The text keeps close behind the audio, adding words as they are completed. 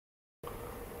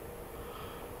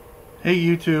Hey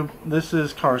YouTube, this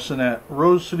is Carson at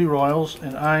Rose City Royals,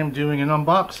 and I'm doing an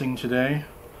unboxing today.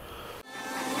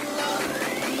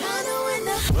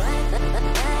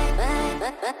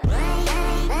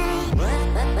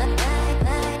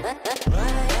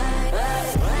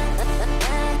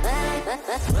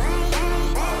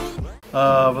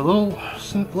 Of a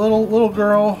little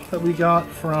girl that we got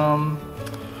from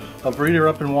a breeder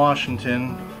up in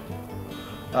Washington.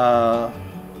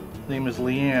 Name is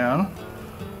Leanne.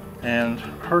 And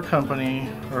her company,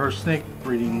 or her snake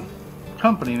breeding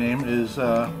company name is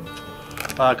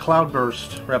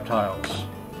Cloudburst Reptiles.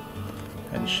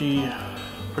 And she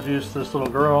produced this little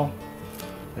girl.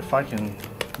 If I can,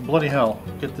 bloody hell,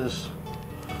 get this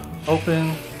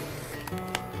open.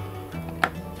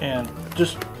 And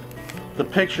just the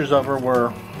pictures of her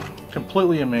were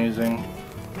completely amazing.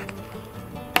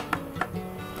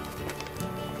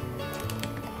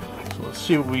 So let's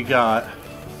see what we got.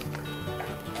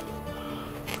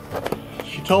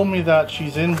 She told me that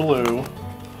she's in blue,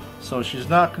 so she's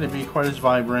not going to be quite as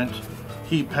vibrant.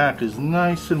 Heat pack is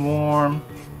nice and warm,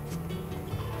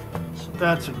 so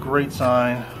that's a great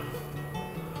sign.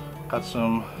 Got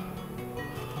a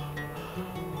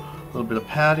little bit of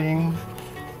padding,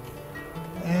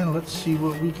 and let's see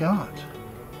what we got.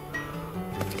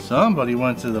 Somebody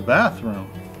went to the bathroom.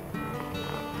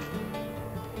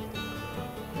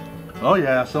 Oh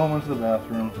yeah, someone went to the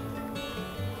bathroom.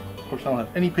 Of course, I don't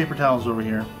have any paper towels over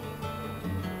here.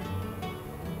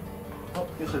 Oh,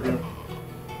 yes I do.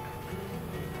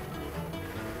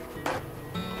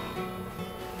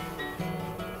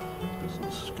 So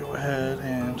let's go ahead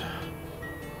and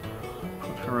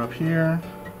put her up here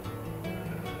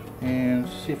and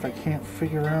see if I can't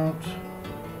figure out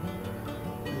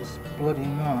this bloody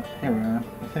knot. Here we are,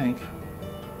 I think.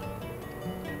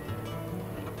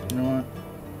 You know what?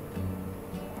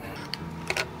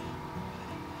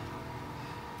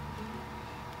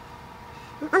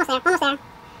 Almost there,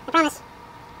 I promise.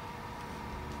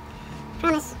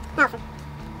 Promise. Oh, for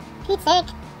Pete's sake.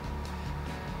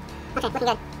 Okay, looking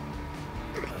good.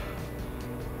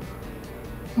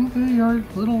 Oh, there you are,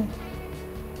 little,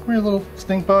 come here, little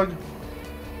stink bug.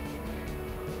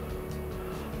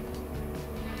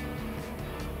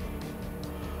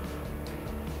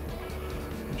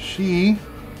 She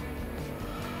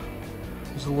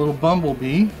is a little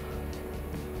bumblebee.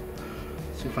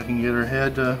 See if I can get her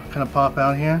head to kind of pop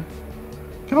out here.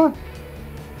 Come on.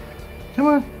 Come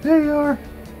on. There you are.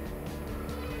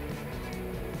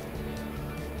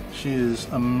 She is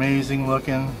amazing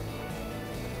looking.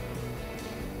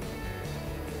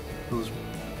 Those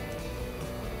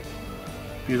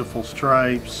beautiful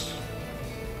stripes.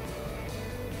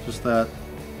 Just that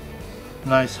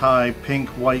nice high pink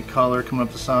white color coming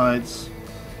up the sides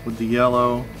with the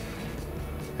yellow.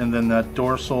 And then that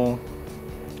dorsal.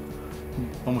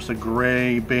 Almost a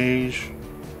gray beige.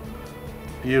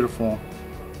 Beautiful.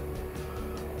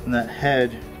 And that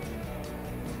head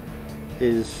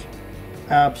is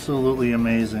absolutely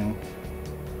amazing.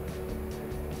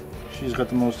 She's got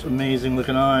the most amazing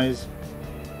looking eyes.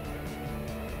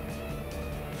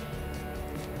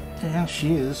 And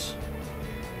she is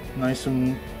nice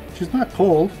and, she's not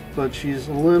cold, but she's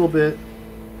a little bit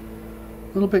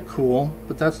cool,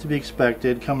 but that's to be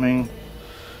expected coming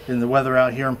in the weather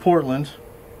out here in Portland.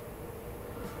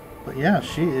 But yeah,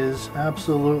 she is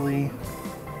absolutely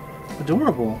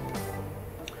adorable.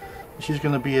 She's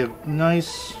going to be a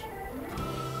nice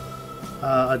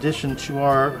addition to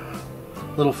our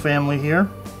little family here,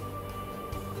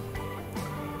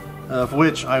 of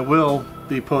which I will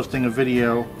be posting a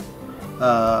video,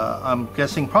 I'm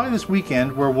guessing probably this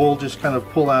weekend, where we'll just kind of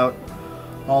pull out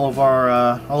all of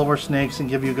our snakes and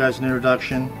give you guys an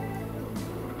introduction.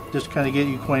 Just kind of get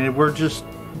you acquainted. We're just,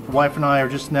 wife and I are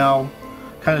just now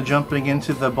kind of jumping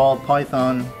into the ball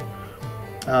python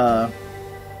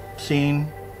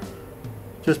scene,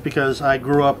 just because I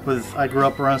grew up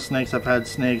around snakes. I've had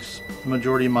snakes the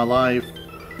majority of my life,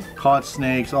 caught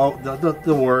snakes, all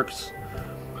the works.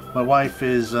 My wife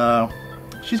is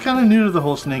she's kind of new to the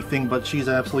whole snake thing, but she's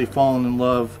absolutely fallen in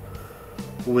love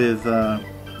with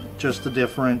just the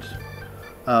different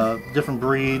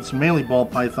breeds, mainly ball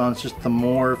pythons, just the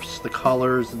morphs, the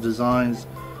colors, the designs.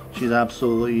 She's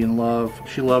absolutely in love.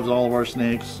 She loves all of our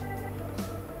snakes.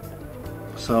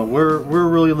 So we're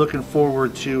really looking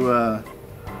forward to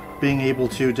being able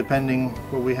to, depending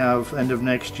what we have end of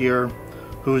next year,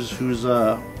 who's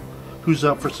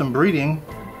up for some breeding,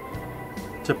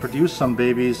 to produce some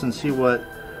babies and see what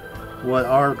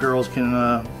our girls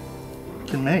can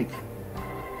make.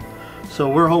 So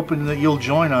we're hoping that you'll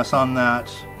join us on that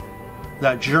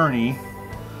journey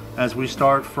as we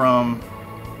start from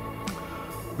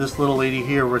this little lady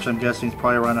here, which I'm guessing is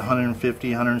probably around 150,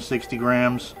 160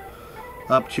 grams,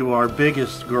 up to our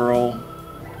biggest girl,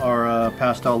 our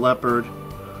pastel leopard,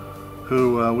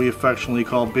 who we affectionately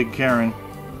call Big Karen.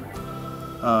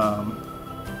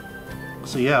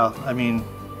 So yeah, I mean,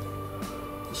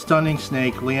 stunning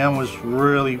snake. Leanne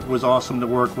was awesome to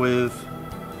work with.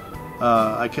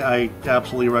 I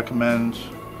absolutely recommend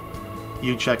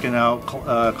you checking out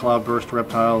Cloudburst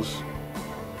Reptiles.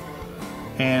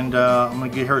 And I'm going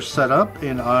to get her set up,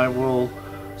 and I will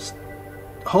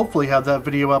hopefully have that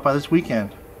video up by this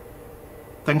weekend.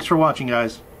 Thanks for watching,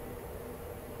 guys.